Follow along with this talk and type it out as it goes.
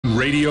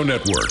Radio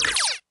Network.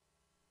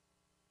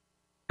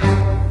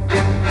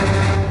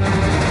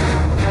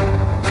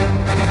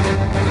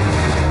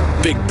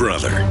 Big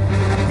Brother,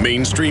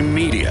 mainstream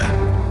media,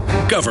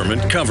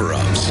 government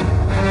cover-ups.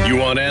 You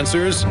want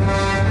answers?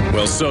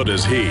 Well, so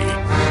does he.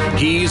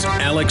 He's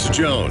Alex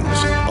Jones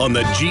on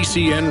the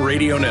GCN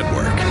Radio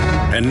Network.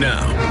 And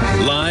now,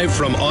 live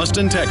from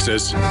Austin,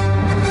 Texas,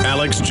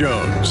 Alex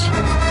Jones.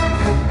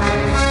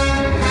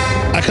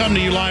 I come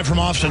to you live from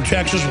Austin,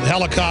 Texas with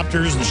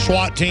helicopters and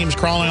SWAT teams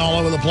crawling all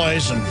over the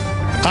place and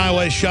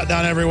highways shut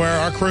down everywhere.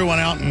 Our crew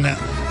went out and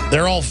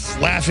they're all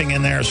laughing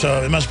in there,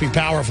 so it must be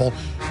powerful.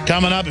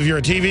 Coming up, if you're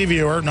a TV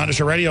viewer, not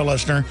just a radio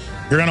listener,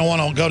 you're going to want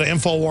to go to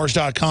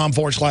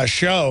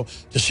Infowars.com/show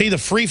to see the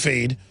free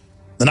feed.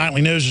 The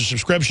nightly news is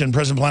subscription,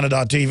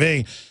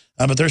 PrisonPlanet.tv.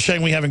 But they're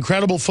saying we have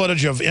incredible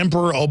footage of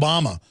Emperor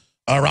Obama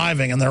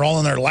arriving, and they're all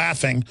in there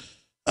laughing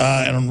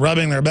and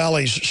rubbing their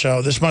bellies.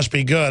 So this must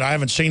be good. I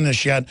haven't seen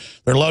this yet.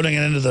 They're loading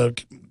it into the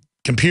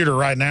computer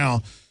right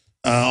now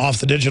off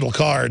the digital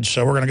cards.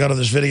 So we're going to go to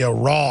this video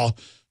raw,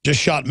 just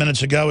shot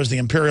minutes ago as the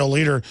imperial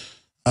leader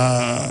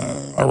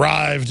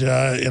arrived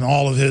in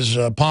all of his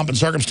pomp and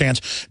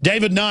circumstance.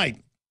 David Knight,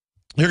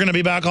 you're going to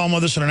be back on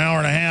with us in an hour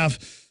and a half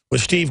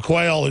with Steve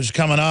Quayle, who's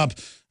coming up.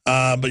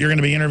 But you're going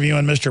to be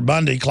interviewing Mr.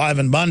 Bundy,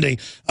 Cliven Bundy.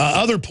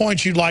 Other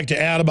points you'd like to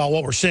add about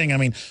what we're seeing? I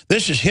mean,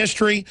 this is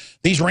history.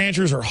 These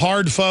ranchers are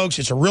hard folks.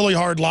 It's a really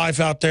hard life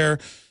out there,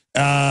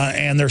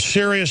 and they're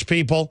serious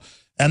people,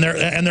 and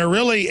they're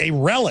really a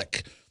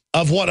relic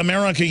of what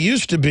America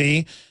used to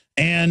be.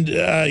 And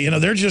you know,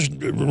 they're just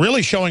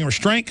really showing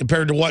restraint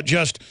compared to what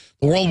just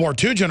the World War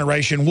II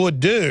generation would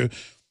do.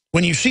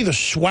 When you see the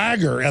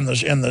swagger and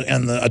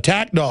the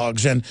attack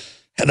dogs and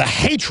the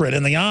hatred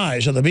in the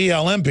eyes of the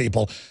BLM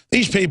people,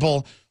 these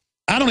people,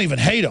 I don't even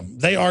hate them.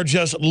 They are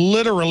just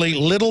literally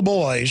little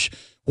boys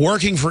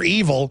working for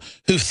evil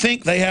who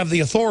think they have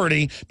the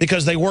authority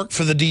because they work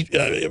for the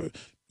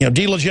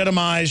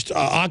delegitimized,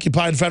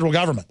 occupied federal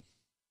government.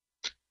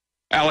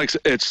 Alex,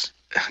 it's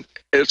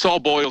all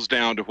boils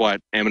down to what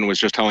Eamon was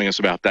just telling us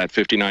about, that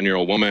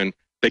 59-year-old woman.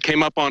 They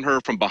came up on her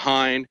from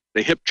behind,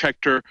 they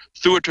hip-checked her,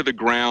 threw her to the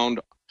ground,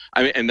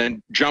 and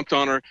then jumped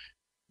on her.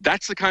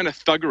 That's the kind of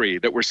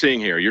thuggery that we're seeing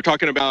here. You're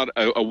talking about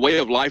a way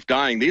of life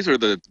dying. These are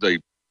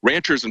the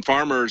ranchers and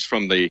farmers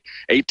from the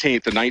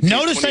 18th and 19th.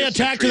 Notice they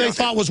attacked who they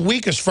thought was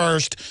weakest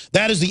first.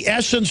 That is the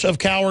essence of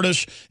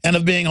cowardice and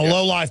of being a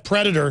low-life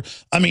predator.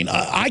 I mean,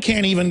 I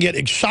can't even get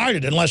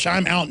excited unless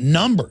I'm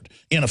outnumbered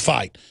in a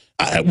fight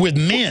with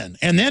men.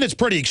 And then it's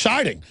pretty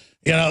exciting,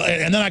 you know,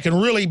 and then I can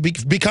really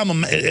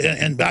become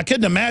and I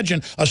couldn't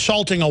imagine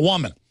assaulting a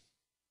woman.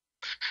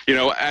 You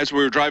know, as we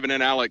were driving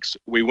in, Alex,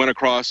 we went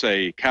across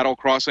a cattle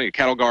crossing, a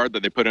cattle guard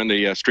that they put in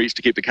the streets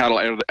to keep the cattle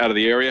out of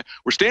the area.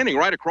 We're standing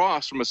right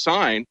across from a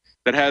sign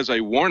that has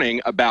a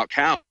warning about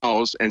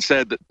cows and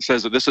says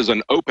that this is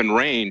an open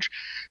range.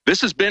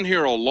 This has been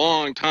here a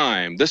long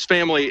time. This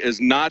family is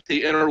not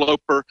the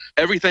interloper.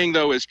 Everything,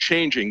 though, is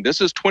changing.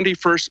 This is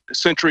 21st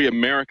century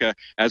America.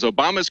 As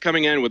Obama's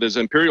coming in with his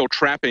imperial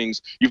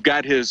trappings, you've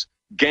got his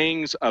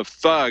gangs of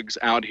thugs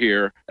out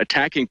here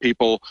attacking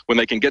people when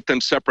they can get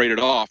them separated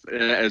off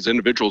as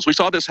individuals. We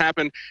saw this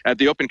happen at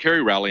the Open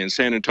Carry rally in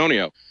San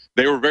Antonio.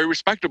 They were very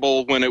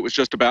respectable when it was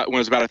about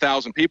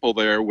 1,000 people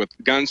there with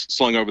guns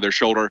slung over their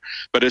shoulder.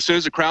 But as soon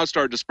as the crowd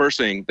started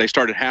dispersing, they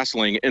started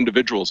hassling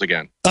individuals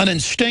again. An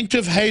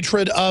instinctive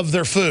hatred of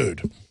their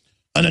food.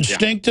 An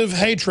instinctive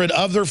hatred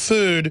of their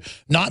food,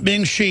 not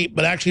being sheep,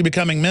 but actually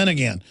becoming men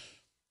again.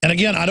 And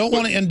again, I don't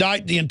want to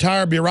indict the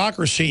entire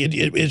bureaucracy.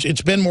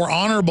 It's been more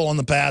honorable in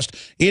the past.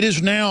 It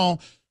is now,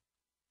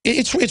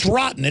 it's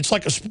rotten. It's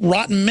like a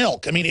rotten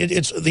milk. I mean,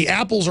 the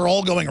apples are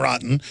all going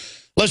rotten.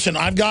 Listen,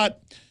 I've got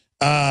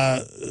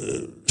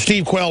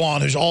Steve Quayle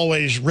on, who's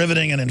always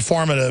riveting and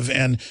informative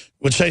and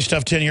would say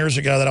stuff 10 years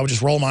ago that I would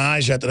just roll my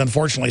eyes at that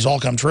unfortunately has all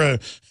come true.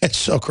 It's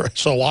so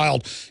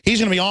wild. He's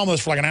going to be on with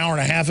us for like an hour and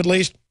a half at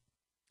least.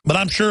 But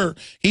I'm sure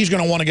he's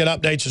going to want to get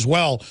updates as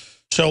well.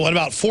 So at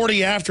about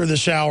 40 after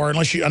this hour, I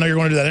know you're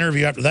going to do that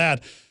interview after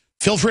that,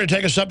 feel free to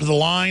take us up to the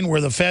line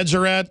where the feds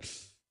are at.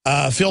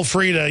 Feel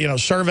free to,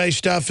 survey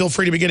stuff. Feel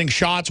free to be getting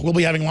shots. We'll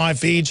be having live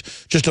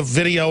feeds, just a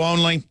video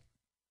only.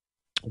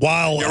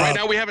 While right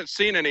now we haven't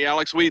seen any,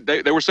 Alex.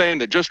 They were saying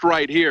that just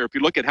right here, if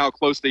you look at how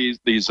close these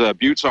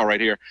buttes are right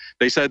here,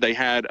 they said they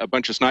had a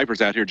bunch of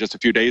snipers out here just a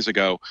few days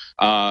ago,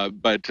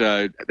 but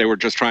they were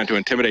just trying to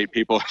intimidate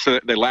people.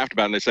 So they laughed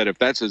about it and they said if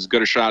that's as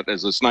good a shot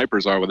as the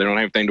snipers are, well, they don't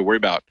have anything to worry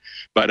about.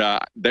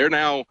 But they're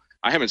now,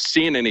 I haven't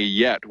seen any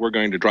yet. We're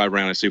going to drive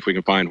around and see if we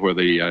can find where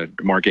the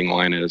marking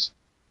line is.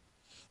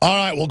 All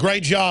right, well,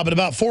 great job. At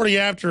about 40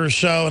 after or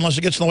so, unless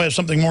it gets in the way of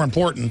something more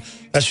important,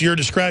 that's your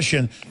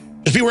discretion.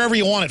 Just be wherever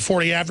you want at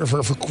 40 after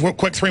for a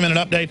quick 3-minute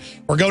update,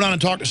 or go down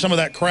and talk to some of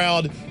that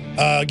crowd,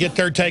 get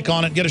their take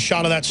on it, get a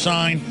shot of that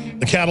sign,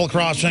 the cattle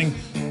crossing,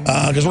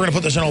 because we're going to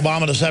put this in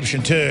Obama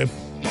deception too.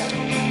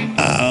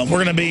 We're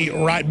going to be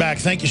right back.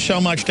 Thank you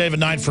so much, David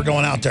Knight, for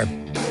going out there.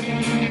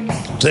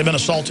 They've been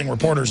assaulting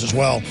reporters as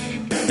well.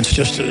 It's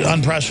just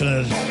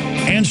unprecedented.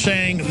 And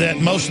saying that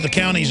most of the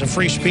counties a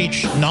free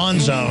speech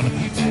non-zone.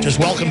 Just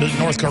welcome to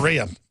North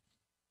Korea.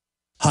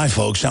 Hi,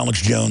 folks.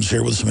 Alex Jones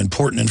here with some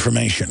important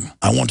information.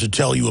 I want to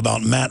tell you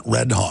about Matt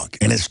Redhawk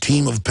and his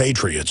team of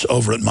patriots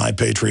over at My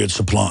Patriot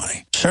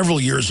Supply.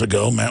 Several years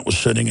ago, Matt was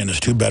sitting in his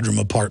two-bedroom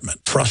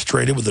apartment,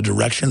 frustrated with the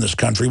direction this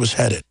country was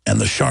headed and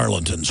the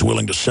charlatans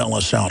willing to sell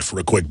us out for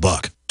a quick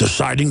buck.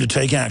 Deciding to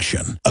take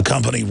action, a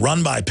company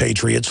run by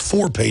patriots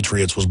for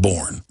patriots was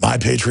born. My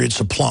Patriot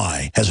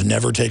Supply has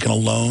never taken a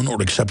loan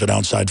or accepted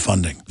outside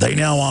funding. They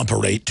now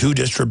operate 2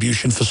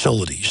 distribution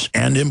facilities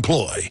and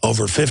employ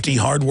over 50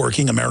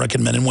 hardworking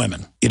American men and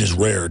women. It is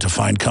rare to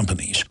find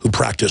companies who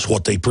practice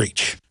what they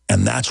preach.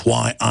 And that's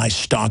why I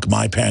stock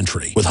my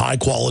pantry with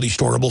high-quality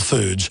storable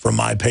foods from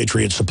My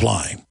Patriot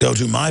Supply. Go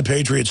to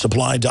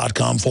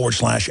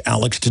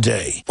mypatriotsupply.com/Alex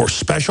today for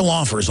special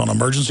offers on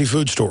emergency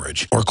food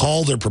storage, or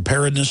call their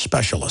preparedness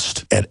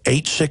specialist at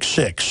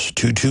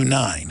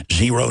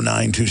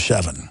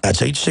 866-229-0927.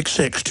 That's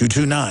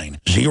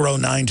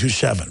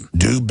 866-229-0927.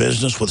 Do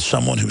business with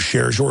someone who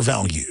shares your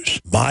values.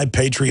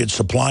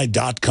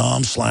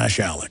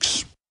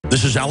 mypatriotsupply.com/Alex.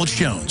 This is Alex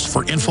Jones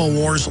for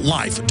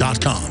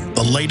InfoWarsLife.com.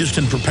 The latest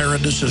in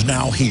preparedness is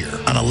now here.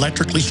 An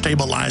electrically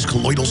stabilized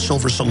colloidal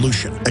silver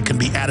solution that can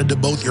be added to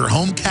both your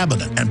home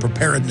cabinet and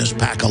preparedness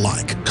pack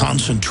alike.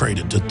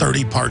 Concentrated to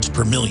 30 parts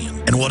per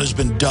million in what has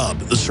been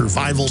dubbed the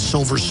survival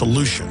silver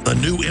solution. The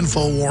new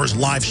InfoWars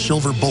Life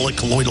Silver Bullet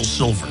Colloidal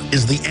Silver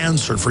is the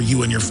answer for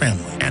you and your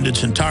family. And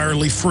it's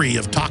entirely free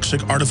of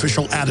toxic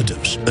artificial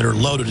additives that are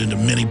loaded into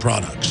many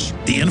products.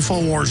 The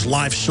InfoWars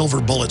Life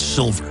Silver Bullet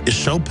Silver is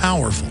so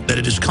powerful that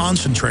it is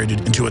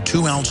concentrated into a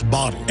 2-ounce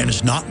bottle and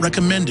is not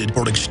recommended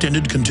for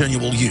extended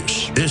continual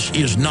use. This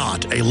is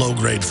not a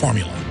low-grade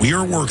formula. We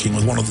are working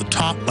with one of the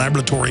top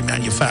laboratory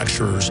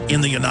manufacturers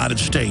in the United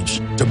States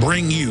to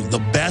bring you the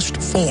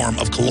best form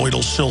of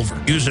colloidal silver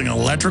using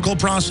electrical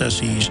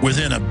processes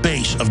within a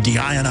base of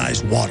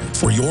deionized water.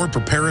 For your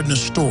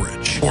preparedness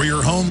storage or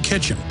your home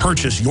kitchen,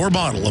 purchase your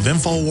bottle of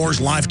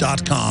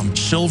InfoWarsLife.com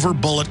Silver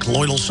Bullet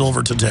Colloidal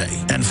Silver today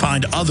and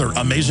find other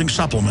amazing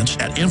supplements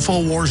at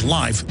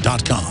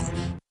InfoWarsLife.com.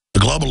 The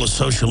globalist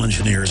social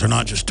engineers are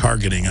not just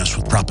targeting us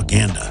with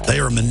propaganda. They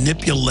are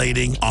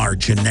manipulating our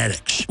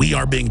genetics. We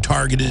are being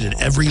targeted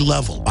at every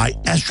level by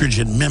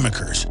estrogen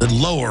mimickers that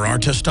lower our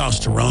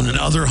testosterone and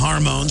other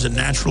hormones and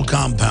natural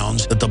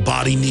compounds that the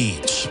body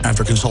needs.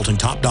 After consulting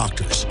top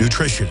doctors,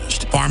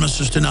 nutritionists,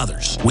 pharmacists, and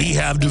others, we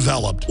have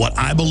developed what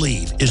I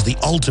believe is the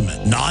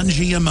ultimate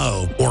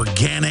non-GMO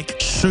organic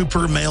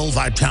super male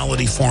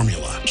vitality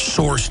formula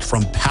sourced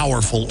from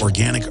powerful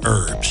organic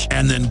herbs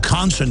and then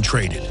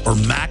concentrated for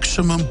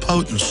maximum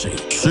potency.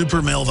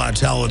 Super Male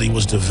Vitality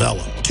was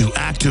developed to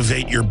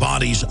activate your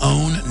body's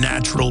own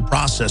natural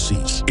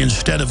processes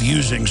instead of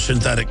using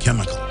synthetic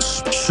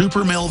chemicals.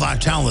 Super Male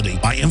Vitality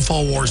by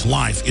InfoWars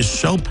Life is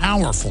so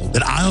powerful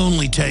that I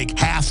only take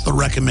half the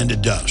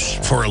recommended dose.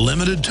 For a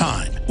limited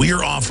time, we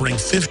are offering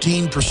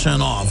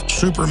 15% off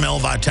Super Male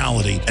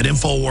Vitality at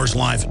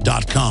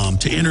InfoWarsLife.com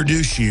to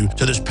introduce you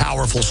to this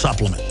powerful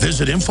supplement.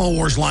 Visit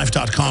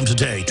InfoWarsLife.com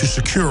today to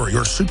secure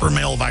your Super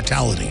Male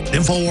Vitality at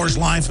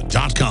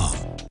InfoWarsLife.com.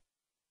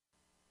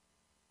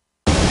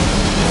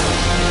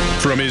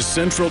 From his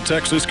Central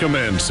Texas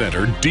Command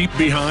Center, deep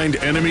behind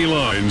enemy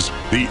lines,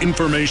 the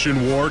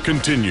information war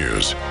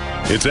continues.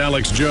 It's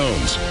Alex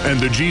Jones and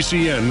the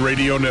GCN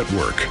Radio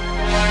Network.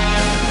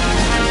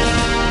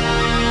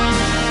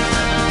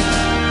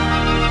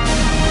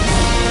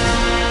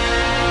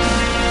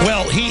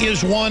 Well, he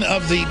is one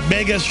of the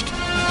biggest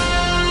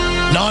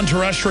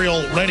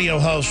non-terrestrial radio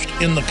hosts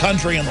in the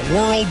country and the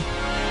world.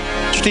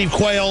 Steve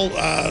Quayle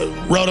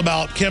wrote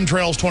about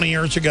chemtrails 20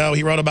 years ago.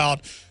 He wrote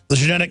about the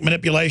genetic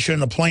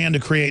manipulation, the plan to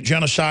create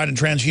genocide and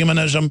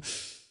transhumanism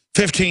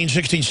 15,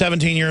 16,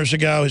 17 years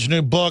ago. His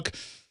new book,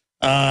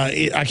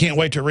 I can't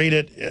wait to read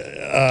it,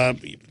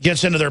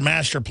 gets into their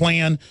master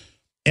plan.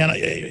 And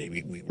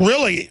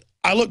really,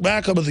 I look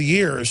back over the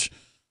years,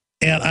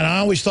 and I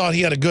always thought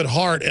he had a good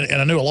heart,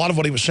 and I knew a lot of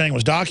what he was saying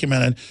was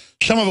documented.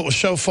 Some of it was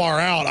so far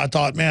out, I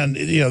thought, man,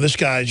 you know, this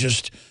guy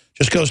just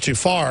goes too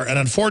far. And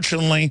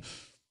unfortunately,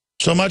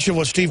 so much of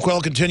what Steve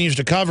Quayle continues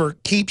to cover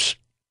keeps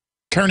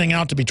turning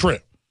out to be true,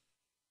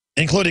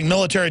 including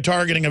military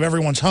targeting of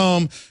everyone's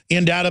home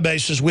in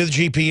databases with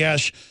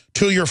GPS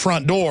to your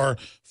front door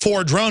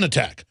for drone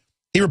attack.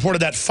 He reported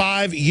that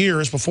 5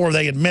 years before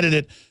they admitted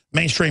it,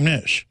 mainstream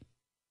news.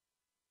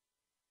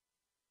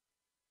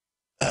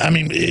 I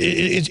mean,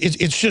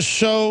 it's just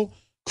so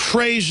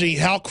crazy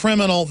how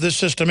criminal this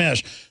system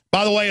is.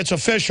 By the way, it's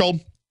official.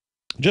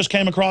 Just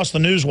came across the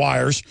news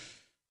wires.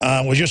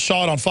 We just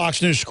saw it on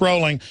Fox News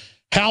scrolling.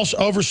 House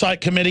Oversight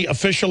Committee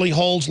officially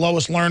holds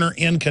Lois Lerner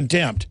in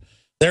contempt.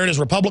 There it is.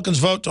 Republicans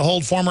vote to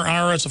hold former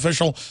IRS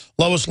official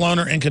Lois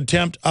Lerner in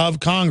contempt of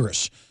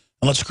Congress.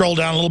 And let's scroll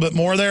down a little bit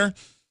more there.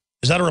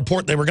 Is that a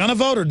report they were going to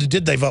vote, or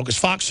did they vote? Because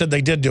Fox said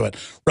they did do it.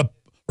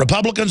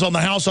 Republicans on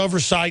the House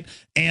Oversight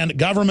and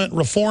Government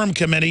Reform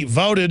Committee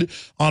voted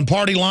on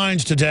party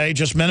lines today,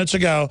 just minutes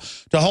ago,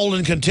 to hold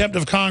in contempt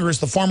of Congress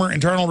the former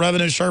Internal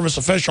Revenue Service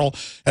official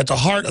at the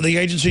heart of the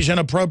agency's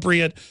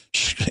inappropriate,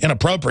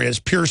 it's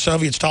pure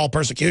Soviet-style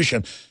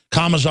persecution,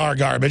 Commissar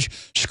garbage,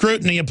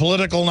 scrutiny of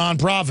political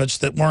nonprofits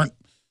that weren't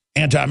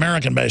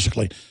anti-American,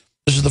 basically.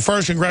 This is the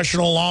first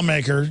congressional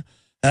lawmaker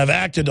to have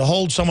acted to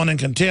hold someone in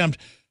contempt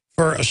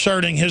for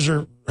asserting his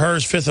or her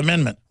Fifth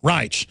Amendment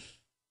rights.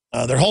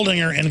 They're holding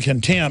her in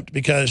contempt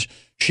because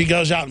she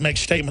goes out and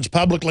makes statements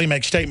publicly,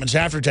 makes statements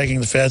after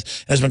taking the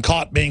Fifth, and has been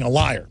caught being a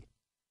liar.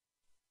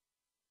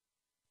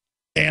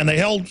 And they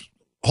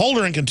hold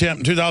her in contempt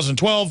in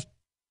 2012.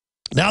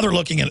 Now they're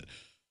looking at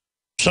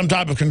some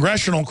type of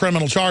congressional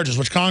criminal charges,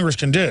 which Congress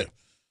can do.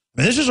 I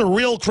mean, this is a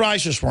real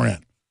crisis we're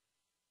in.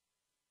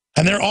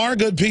 And there are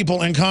good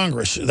people in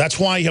Congress. That's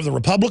why you have the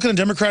Republican and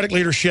Democratic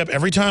leadership.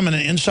 Every time an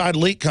inside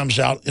leak comes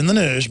out in the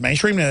news,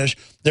 mainstream news,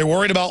 they're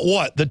worried about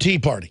what? The Tea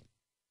Party.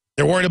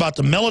 They're worried about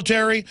the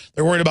military.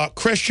 They're worried about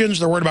Christians.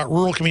 They're worried about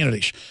rural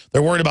communities.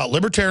 They're worried about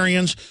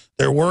libertarians.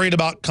 They're worried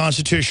about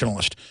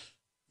constitutionalists.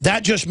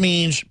 That just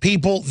means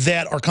people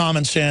that are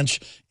common sense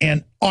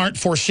and aren't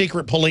for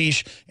secret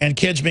police and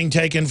kids being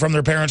taken from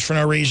their parents for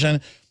no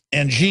reason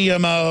and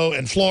GMO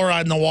and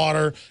fluoride in the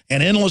water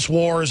and endless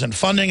wars and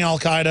funding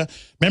Al-Qaeda.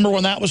 Remember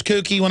when that was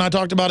kooky when I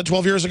talked about it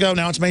 12 years ago?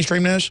 Now it's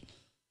mainstream news.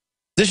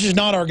 This is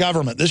not our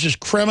government. This is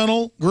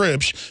criminal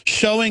groups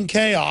sowing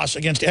chaos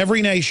against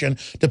every nation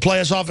to play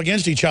us off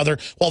against each other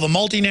while the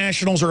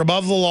multinationals are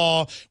above the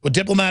law with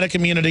diplomatic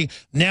immunity,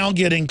 now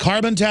getting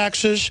carbon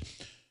taxes,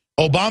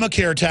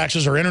 Obamacare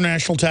taxes or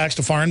international tax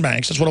to foreign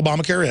banks. That's what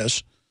Obamacare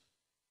is.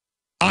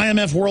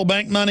 IMF World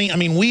Bank money. I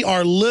mean, we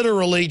are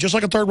literally, just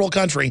like a third world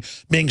country,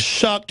 being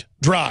sucked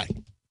dry.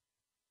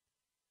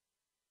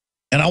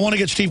 And I want to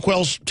get Steve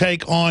Quayle's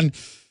take on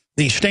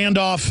the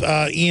standoff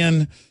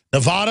in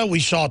Nevada.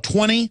 We saw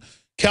 20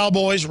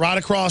 cowboys ride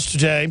across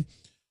today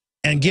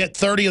and get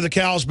 30 of the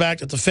cows back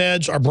that the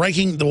feds are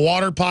breaking the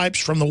water pipes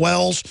from the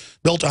wells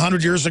built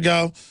 100 years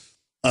ago.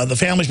 The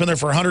family's been there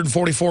for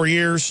 144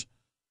 years.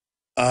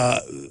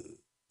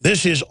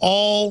 This is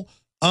all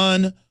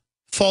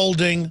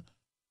unfolding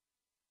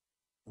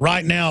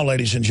right now,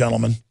 ladies and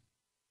gentlemen.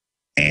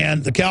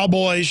 And the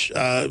cowboys,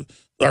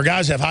 our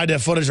guys have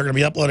high-def footage they're going to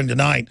be uploading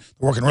tonight.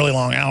 They're working really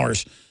long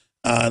hours.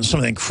 Some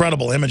of the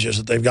incredible images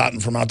that they've gotten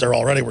from out there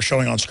already we're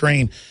showing on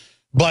screen.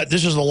 But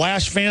this is the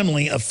last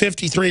family of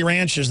 53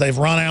 ranches they've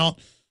run out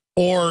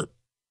or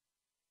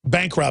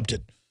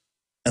bankrupted.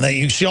 And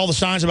you see all the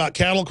signs about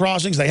cattle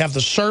crossings. They have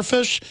the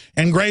surface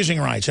and grazing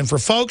rights. And for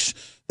folks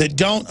that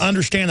don't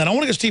understand that, I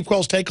want to get Steve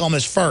Quayle's take on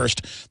this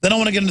first. Then I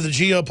want to get into the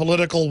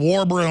geopolitical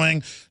war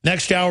brewing.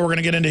 Next hour, we're going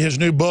to get into his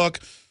new book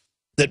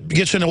that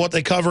gets into what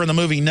they cover in the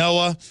movie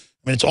Noah. I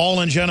mean, it's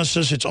all in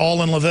Genesis. It's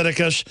all in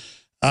Leviticus.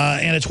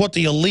 And it's what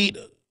the elite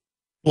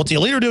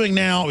are doing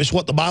now is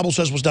what the Bible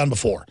says was done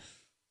before.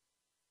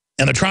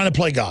 And they're trying to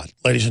play God,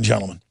 ladies and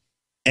gentlemen.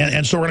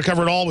 And so we're going to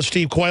cover it all with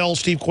Steve Quayle,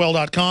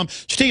 stevequayle.com.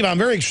 Steve, I'm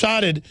very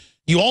excited.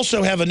 You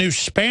also have a new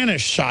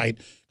Spanish site,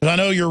 because I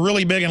know you're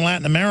really big in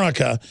Latin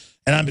America,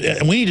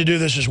 and we need to do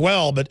this as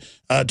well. But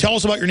tell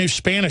us about your new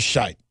Spanish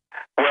site.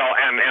 Well,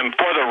 and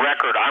for the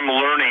record, I'm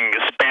learning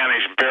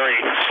Spanish very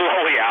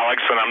slowly, Alex,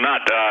 and I'm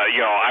not,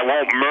 I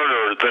won't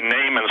murder the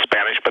name in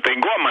Spanish, but they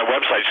can go on my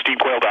website,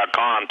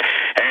 stevequayle.com,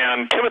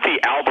 and Timothy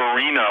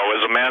Alberino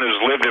is a man who's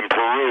lived in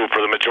Peru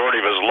for the majority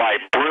of his life,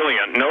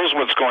 brilliant, knows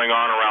what's going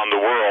on around the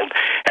world,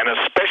 and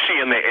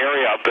especially in the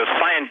area of the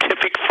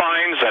scientific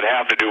finds that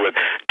have to do with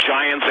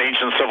giants,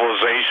 ancient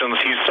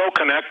civilizations. He's so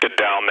connected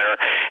down there,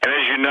 and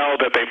as you know,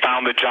 that they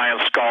found the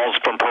giant skulls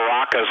from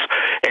Paracas,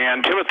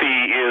 and Timothy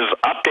is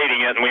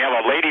updating it, and we have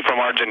a lady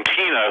from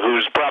Argentina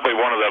who's probably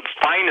one of the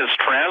finest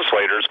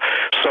translators.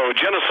 So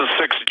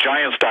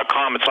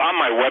Genesis6Giants.com, it's on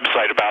my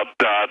website about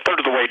a third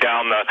of the way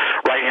down the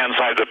right-hand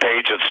side of the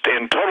page. It's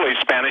in totally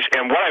Spanish.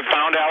 And what I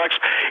found, Alex,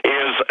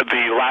 is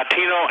the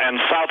Latino and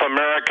South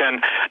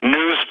American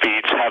news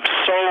feeds have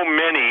so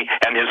many,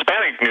 and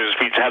Hispanic news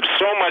feeds have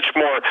so much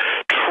more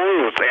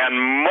truth and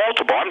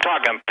multiple, I'm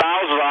talking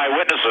thousands of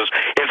eyewitnesses.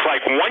 It's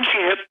like once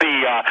you hit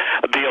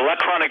the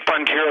electronic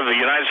frontier of the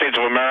United States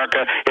of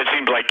America, it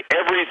seems like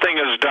everything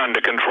is done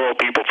to control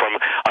people from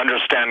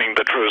understanding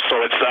the truth.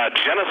 So it's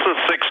Genesis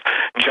 6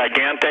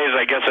 Gigantes,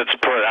 I guess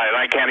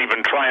I can't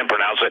even try and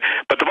pronounce it.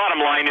 But the bottom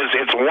line is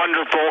it's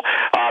wonderful.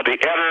 The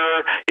editor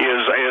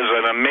is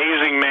an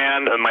amazing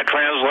man. And my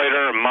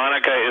translator,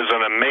 Monica, is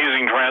an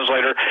amazing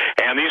translator.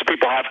 And these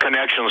people have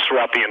connections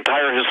throughout the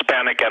entire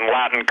Hispanic and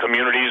Latin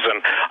communities.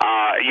 And,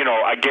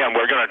 again,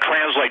 we're going to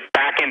translate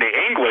back into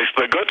English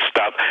the good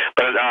stuff.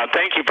 But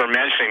thank you for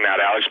mentioning that,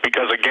 Alex,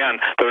 because, again,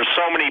 there's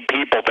so many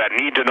people that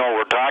need to know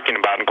what we're talking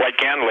about. And quite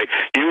candidly,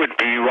 you would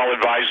be well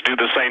advised to do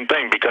the same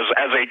thing, because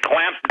as they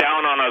clamp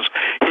down on us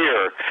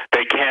here,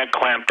 they can't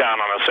clamp down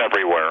on us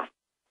everywhere.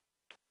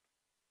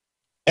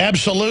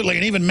 Absolutely.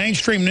 And even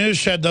mainstream news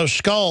said those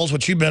skulls,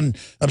 which you've been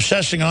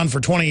obsessing on for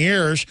 20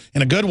 years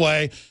in a good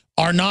way,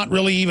 are not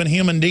really even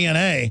human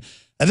DNA.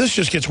 And this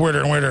just gets weirder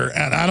and weirder,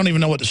 and I don't even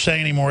know what to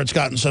say anymore. It's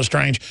gotten so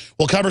strange.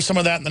 We'll cover some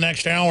of that in the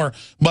next hour.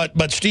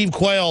 But Steve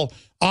Quayle,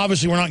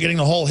 obviously we're not getting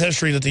the whole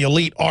history that the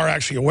elite are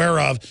actually aware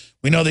of.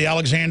 We know the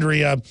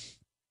Alexandria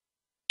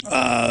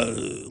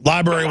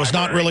library was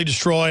not really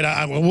destroyed.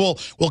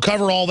 We'll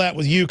cover all that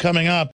with you coming up.